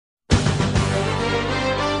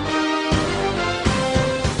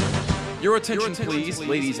Your attention, please,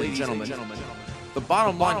 ladies and gentlemen. The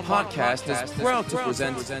Bottom Line Podcast is proud to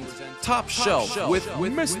present Top Shelf with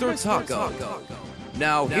Mr. Taco.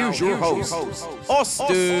 Now, here's your host,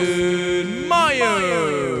 Austin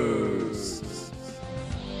Myers.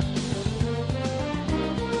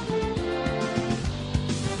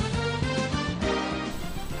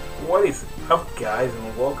 What is up, guys,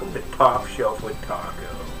 and welcome to Top Shelf with Taco.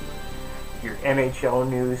 Your NHL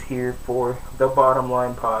news here for the Bottom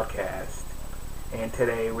Line Podcast. And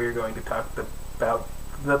today we're going to talk about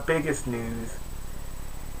the biggest news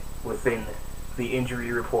within the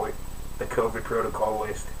injury report, the COVID protocol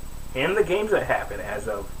list, and the games that happened as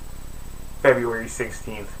of February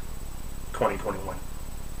 16th, 2021.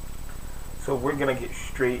 So we're going to get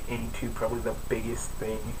straight into probably the biggest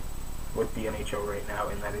thing with the NHL right now,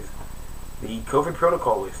 and that is the COVID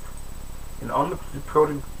protocol list. And on the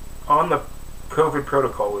COVID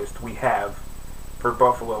protocol list, we have, for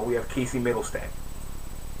Buffalo, we have Casey Mittelstadt.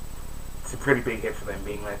 It's a pretty big hit for them,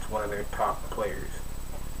 being that's one of their top players.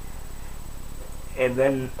 And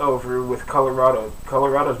then over with Colorado,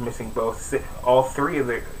 Colorado's missing all three of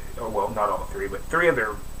their, well, not all three, but three of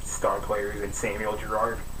their star players in Samuel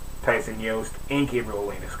Girard, Tyson Jost, and Gabriel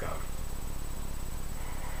Landeskog.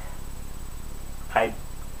 I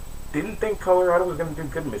didn't think Colorado was going to do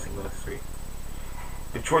good missing those three.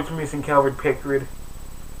 Detroit's missing Calvin Pickard.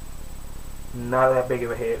 Not that big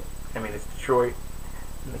of a hit. I mean, it's Detroit.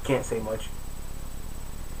 And they can't say much.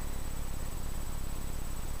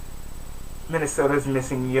 Minnesota's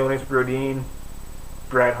missing Jonas Brodin,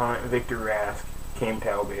 Brad Hunt, Victor Rask, Cam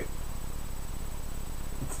Talbot.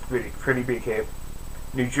 It's a pretty big hit.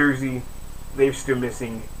 New Jersey, they're still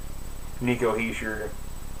missing Nico Hischier,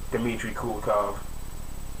 Dmitry Kulikov,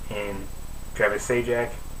 and Travis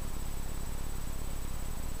Zajac.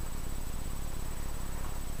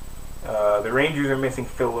 The Rangers are missing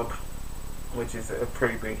Phillip, which is a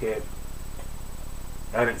pretty big hit.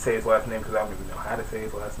 I didn't say his last name because I don't even know how to say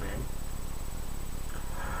his last name.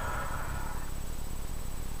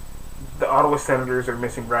 The Ottawa Senators are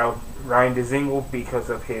missing Ryan Dzingel because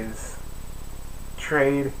of his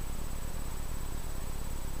trade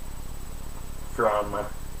from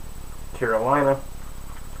Carolina.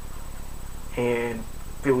 And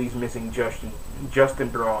Philly's missing Justin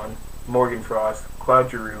Braun, Morgan Frost, Claude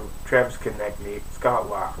Giroux, Travis Konecny, Scott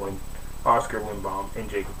Laughlin, Oscar Lindbaum, and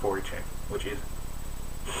Jacob Voracek, which is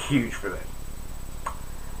huge for them.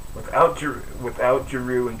 Without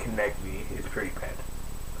Giroux and Konecny, it's pretty bad.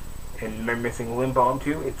 And they're missing Lindbaum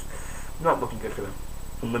too. It's not looking good for them.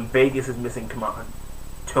 And then Vegas is missing Tomas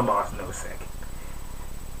Nosek.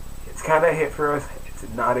 It's kind of a hit for us. It's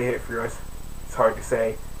not a hit for us. It's hard to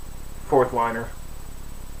say. Fourth liner.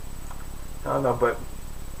 I don't know, but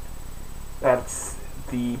that's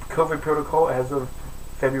the COVID protocol as of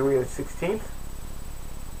February the 16th.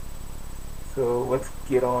 So let's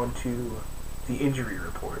get on to the injury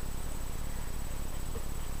report.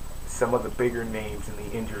 Some of the bigger names in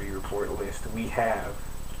the injury report list we have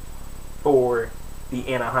for the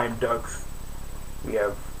Anaheim Ducks. We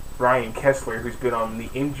have Ryan Kesler, who's been on the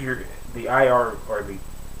IR or the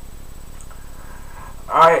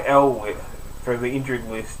IL for the injured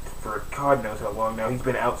list for God knows how long now. He's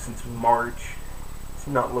been out since March. It's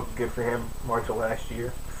not looking good for him. March of last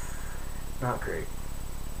year. Not great.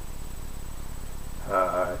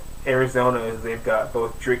 Arizona, they've got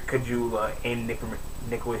both Drake Caggiula and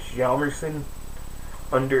Nicholas Hjalmarsson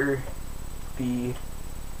under the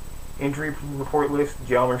injury report list.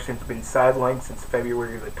 Hjalmarsson's been sidelined since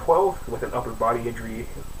February the 12th with an upper body injury.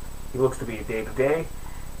 He looks to be a day-to-day.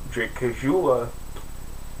 Drake Caggiula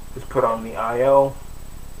was put on the IL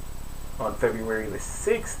on February the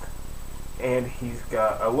 6th, and he's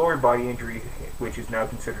got a lower body injury, which is now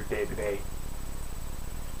considered day-to-day.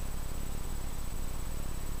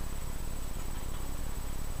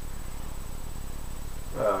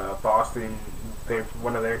 Boston,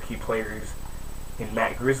 one of their key players in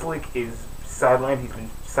Matt Grzelcyk is sidelined. He's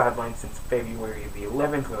been sidelined since February the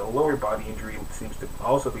 11th with a lower body injury, which seems to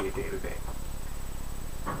also be a day-to-day.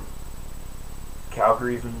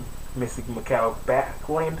 Calgary's missing Mikael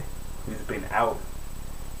Backlund, who's been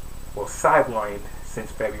sidelined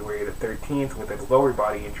since February the 13th with a lower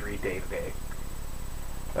body injury day-to-day.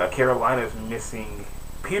 Carolina's missing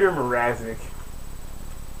Peter Mrazek,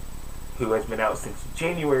 who has been out since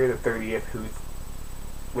January the 30th, who's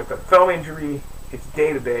with a thumb injury. It's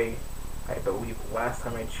day-to-day. I believe last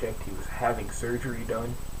time I checked he was having surgery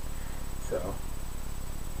done. So,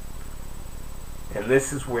 and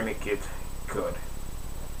this is when it gets good.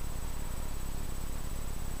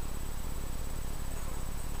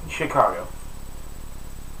 Chicago.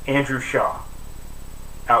 Andrew Shaw,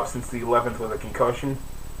 out since the 11th with a concussion.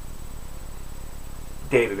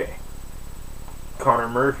 Day-to-day. Connor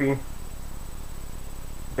Murphy,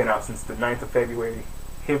 been out since the 9th of February.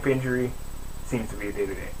 Hip injury, seems to be a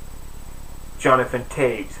day-to-day. Jonathan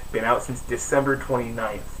Taves, been out since December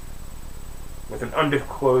 29th with an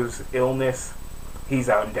undisclosed illness. He's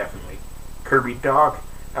out indefinitely. Kirby Dach,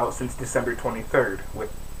 out since December 23rd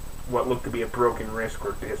with what looked to be a broken wrist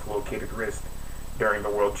or dislocated wrist during the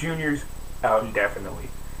World Juniors, out indefinitely.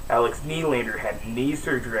 Alex Nylander had knee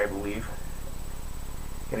surgery, I believe,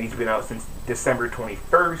 and he's been out since December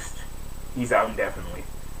 21st. He's out indefinitely.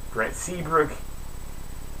 Brent Seabrook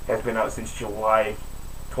has been out since July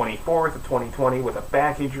 24th of 2020 with a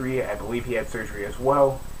back injury. I believe he had surgery as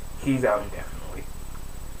well. He's out indefinitely.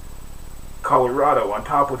 Colorado, on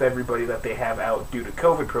top with everybody that they have out due to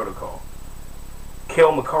COVID protocol.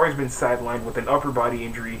 Cale Makar's been sidelined with an upper body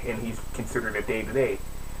injury, and he's considered a day-to-day.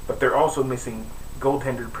 But they're also missing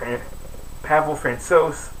goaltender Pavel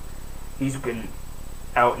Francouz. He's been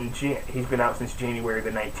out since January the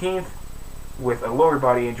 19th with a lower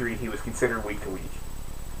body injury. He was considered week to week.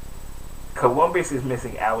 Columbus is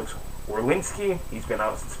missing Alex Orlinski. He's been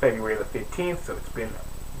out since February the 15th, so it's been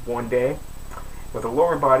 1 day with a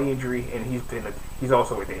lower body injury, and he's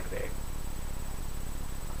also a day-to-day.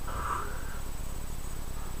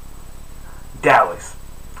 Dallas.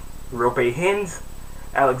 Roope Hintz,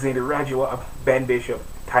 Alexander Radulov, Ben Bishop,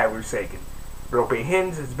 Tyler Seguin. Roope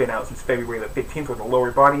Hintz has been out since February the 15th with a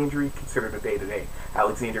lower body injury, considered a day-to-day.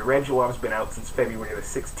 Alexander Radulov has been out since February the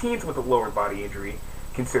 16th with a lower body injury,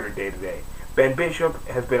 considered day-to-day. Ben Bishop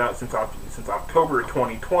has been out since October of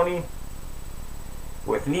 2020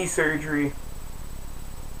 with knee surgery.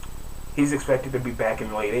 He's expected to be back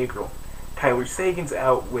in late April. Tyler Seguin's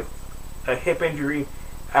out with a hip injury,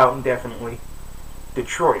 out indefinitely.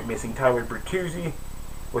 Detroit missing Tyler Bertuzzi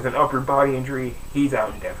with an upper body injury. He's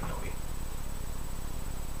out indefinitely.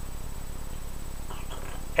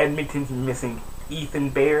 Edmonton's missing Ethan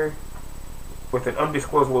Bear with an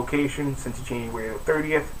undisclosed location since January the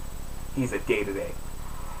 30th. He's a day-to-day.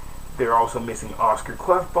 They're also missing Oscar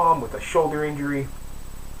Klefbom with a shoulder injury.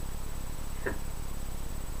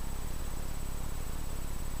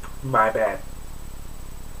 My bad.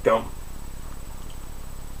 Don't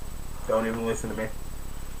even listen to me.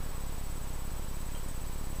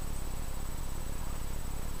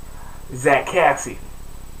 Zach Kassian.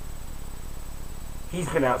 He's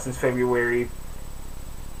been out since February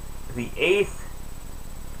the 8th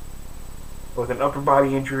with an upper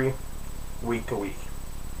body injury, week to week.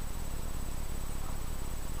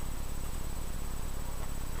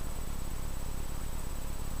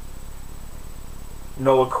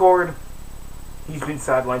 Noah Cord, he's been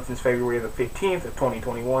sidelined since February the 15th of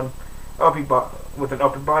 2021 with an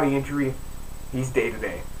upper body injury. He's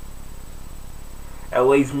day-to-day.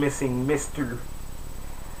 LA's missing Mr.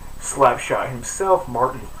 Slapshot himself,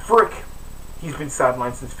 Martin Frick. He's been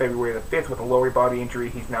sidelined since February the 5th with a lower body injury.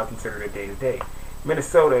 He's now considered a day-to-day.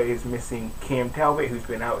 Minnesota is missing Cam Talbot, who's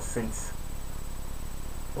been out since,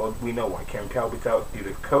 well, we know why Cam Talbot's out due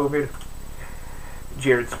to COVID.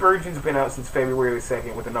 Jared Spurgeon's been out since February the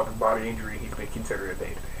 2nd with an upper body injury. He's been considered a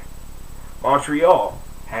day-to-day. Montreal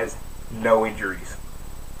has no injuries.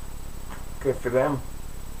 Good for them.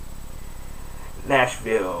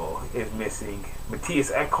 Nashville is missing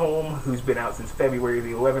Matthias Ekholm, who's been out since February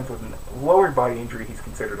the 11th with a lower body injury. He's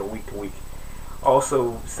considered a week-to-week.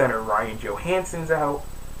 Also, center Ryan Johansson's out.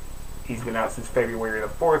 He's been out since February the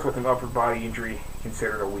 4th with an upper body injury,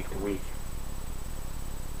 considered a week-to-week.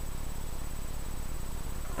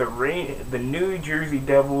 The New Jersey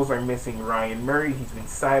Devils are missing Ryan Murray. He's been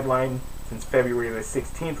sidelined since February the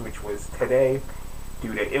 16th, which was today,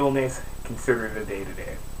 due to illness, considered a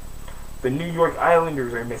day-to-day. The New York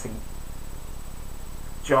Islanders are missing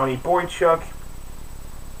Johnny Boychuk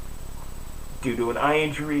due to an eye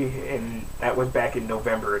injury, and that was back in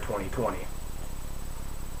November of 2020.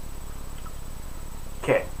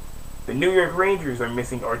 Okay. The New York Rangers are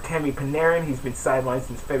missing Artemi Panarin. He's been sidelined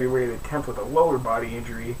since February the 10th with a lower body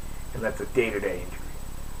injury, and that's a day-to-day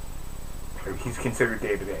injury. He's considered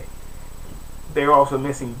day-to-day. They're also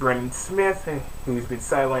missing Brendan Smith, who's been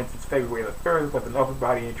sidelined since February the 3rd with an upper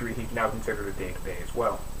body injury. He's now considered a day-to-day as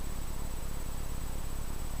well.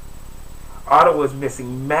 Ottawa's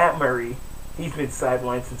missing Matt Murray. He's been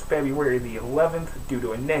sidelined since February the 11th due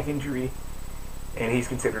to a neck injury, and he's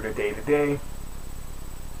considered a day-to-day.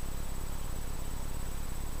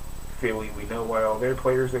 Philly, we know why all their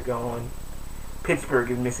players are going. Pittsburgh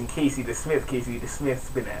is missing Casey DeSmith. Casey DeSmith's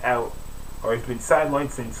been out, or has been sidelined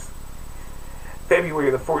since February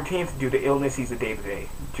the 14th due to illness. He's a day-to-day.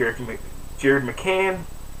 Jared McCann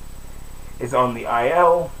is on the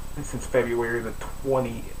IL since February the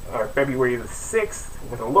 6th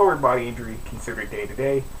with a lower body injury considered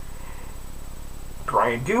day-to-day.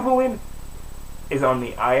 Brian Dumoulin is on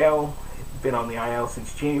the IL, been on the IL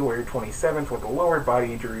since January 27th with a lower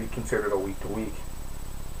body injury considered a week-to-week.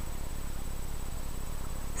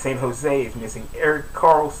 San Jose is missing Erik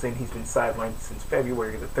Karlsson. He's been sidelined since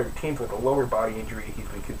February the 13th with a lower body injury. He's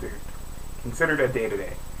been considered a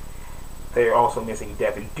day-to-day. They're also missing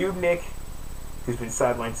Devin Dubnyk, who's been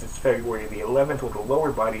sidelined since February the 11th with a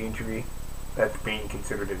lower body injury. That's being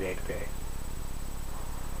considered a day-to-day.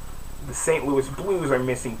 The St. Louis Blues are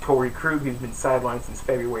missing Torrey Krug, who's been sidelined since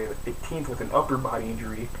February the 15th with an upper body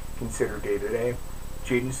injury considered day-to-day.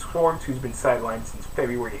 Jaden Schwartz, who's been sidelined since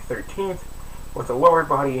February 13th with a lower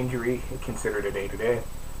body injury considered a day-to-day.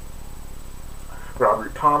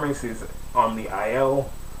 Robert Thomas is on the IL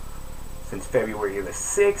since February the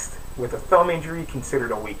 6th with a thumb injury considered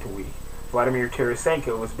a week-to-week. Vladimir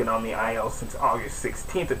Tarasenko has been on the IL since August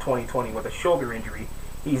 16th of 2020 with a shoulder injury.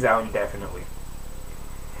 He's out indefinitely.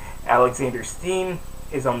 Alexander Steen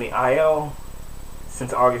is on the IL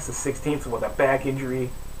since August the 16th with a back injury.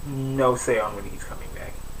 No say on when he's coming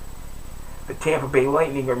back. The Tampa Bay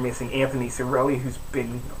Lightning are missing Anthony Cirelli, who's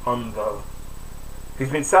been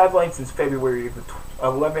sidelined since February the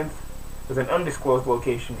 11th with an undisclosed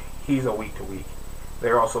location. He's a week-to-week.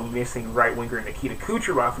 They're also missing right winger Nikita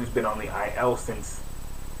Kucherov, who's been on the IL since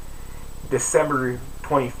December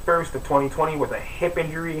 21st of 2020 with a hip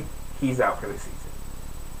injury. He's out for the season.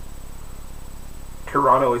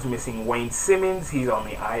 Toronto is missing Wayne Simmons. He's on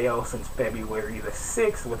the IL since February the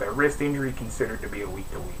 6th with a wrist injury considered to be a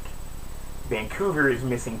week-to-week. Vancouver is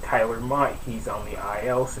missing Tyler Mott. He's on the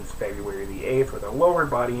IL since February the 8th with a lower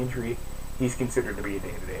body injury. He's considered to be a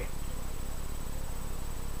day-to-day.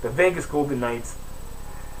 The Vegas Golden Knights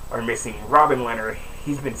are missing Robin Lehner.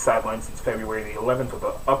 He's been sidelined since February the 11th with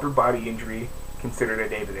an upper body injury considered a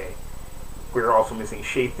day-to-day. We're also missing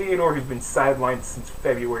Shea Theodore, who's been sidelined since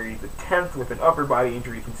February the 10th with an upper body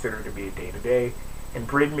injury considered to be a day-to-day. And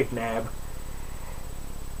Brayden McNabb,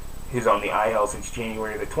 who's on the IL since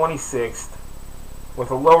January the 26th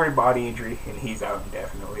with a lower body injury, and he's out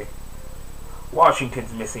indefinitely.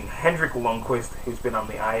 Washington's missing Henrik Lundqvist, who's been on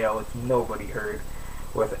the IL, as nobody heard,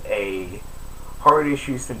 with a heart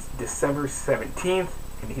issue since December 17th,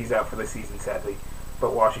 and he's out for the season, sadly.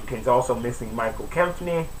 But Washington's also missing Michael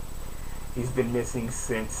Kempny. He's been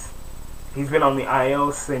on the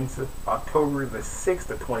IL since October the 6th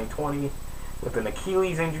of 2020 with an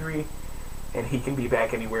Achilles injury, and he can be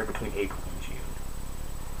back anywhere between April and June.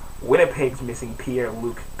 Winnipeg's missing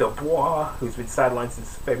Pierre-Luc Dubois, who's been sidelined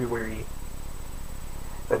since February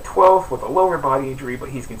the 12th with a lower body injury,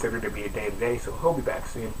 but he's considered to be a day-to-day, so he'll be back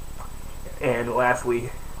soon. And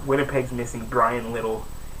lastly, Winnipeg's missing Brian Little,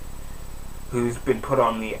 who's been put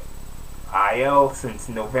on the IL since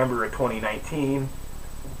November of 2019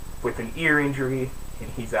 with an ear injury, and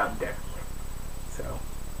he's out indefinitely. So,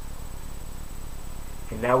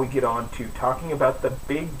 and now we get on to talking about the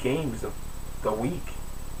big games of the week.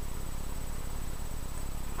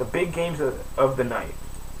 The big games of the night.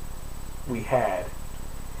 We had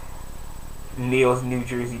Neil's New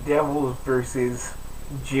Jersey Devils versus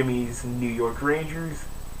Jimmy's New York Rangers.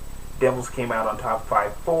 Devils came out on top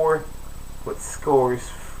 5-4 with scores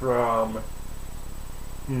from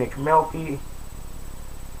Nick Melke,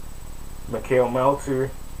 Mikhail Meltzer,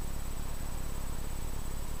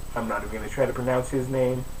 I'm not even going to try to pronounce his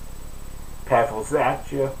name, Pavel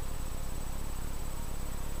Zacha.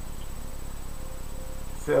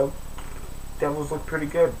 So, Devils look pretty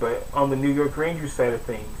good, but on the New York Rangers side of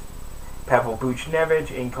things, Pavel Buchnevich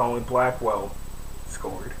and Colin Blackwell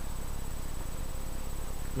scored.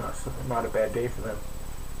 Not a bad day for them.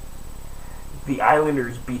 The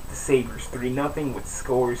Islanders beat the Sabres 3-0 with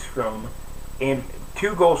scores from 2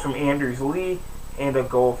 goals from Anders Lee and a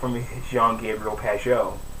goal from Jean-Gabriel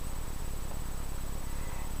Pageau.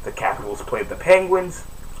 The Capitals played the Penguins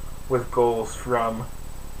with goals from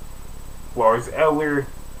Lars Eller,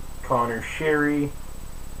 Connor Sherry,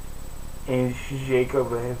 and Jacob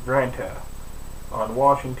Vranta on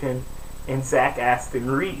Washington, and Zach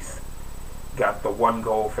Aston Reese got the 1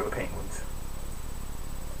 goal for the Penguins.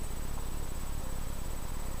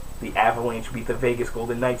 The Avalanche beat the Vegas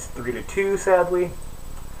Golden Knights 3-2, sadly,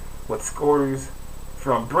 with scores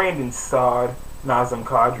from Brandon Saad, Nazem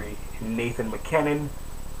Kadri, and Nathan McKinnon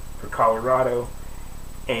for Colorado,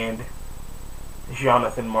 and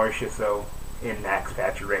Jonathan Marchessault and Max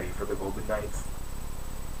Pacioretty for the Golden Knights.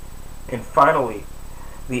 And finally,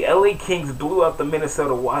 the LA Kings blew out the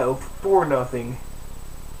Minnesota Wild 4-0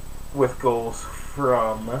 with goals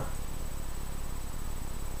from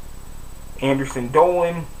Anderson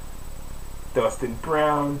Dolan, Dustin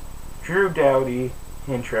Brown, Drew Doughty,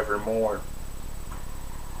 and Trevor Moore.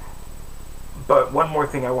 But one more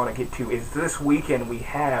thing I want to get to is this weekend we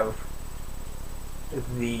have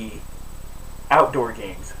the outdoor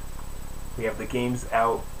games. We have the games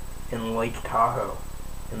out in Lake Tahoe,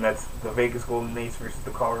 and that's the Vegas Golden Knights versus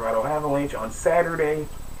the Colorado Avalanche on Saturday,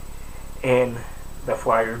 and the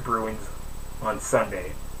Flyers Bruins on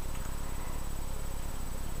Sunday.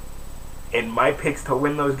 And my picks to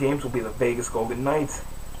win those games will be the Vegas Golden Knights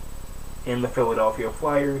and the Philadelphia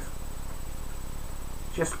Flyers,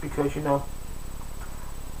 just because, you know,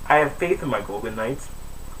 I have faith in my Golden Knights.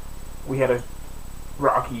 We had a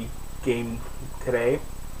rocky game today,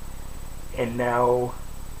 and now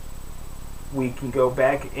we can go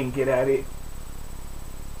back and get at it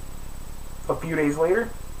a few days later.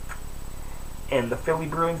 And the Philly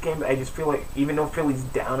Bruins game, I just feel like, even though Philly's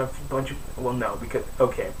down a bunch of, well, no, because,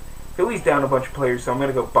 okay, Philly's down a bunch of players, so I'm going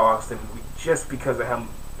to go Boston just because of how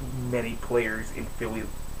many players in Philly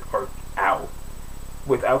are out.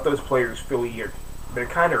 Without those players, Philly they're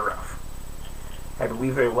kind of rough. I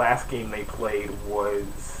believe their last game they played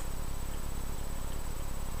was...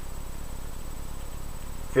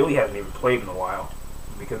 Philly hasn't even played in a while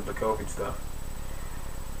because of the COVID stuff.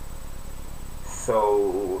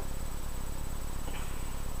 So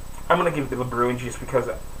I'm going to give it to the Bruins just because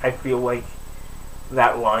I feel like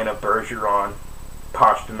that line of Bergeron,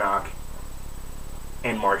 Pastrnak,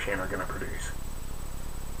 and Marchand are going to produce.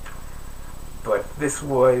 But this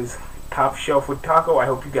was Top Shelf with Taco. I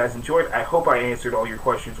hope you guys enjoyed. I hope I answered all your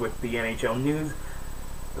questions with the NHL news.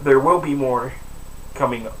 There will be more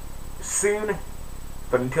coming soon.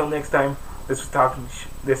 But until next time, this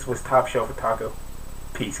was Top Shelf with Taco.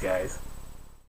 Peace, guys.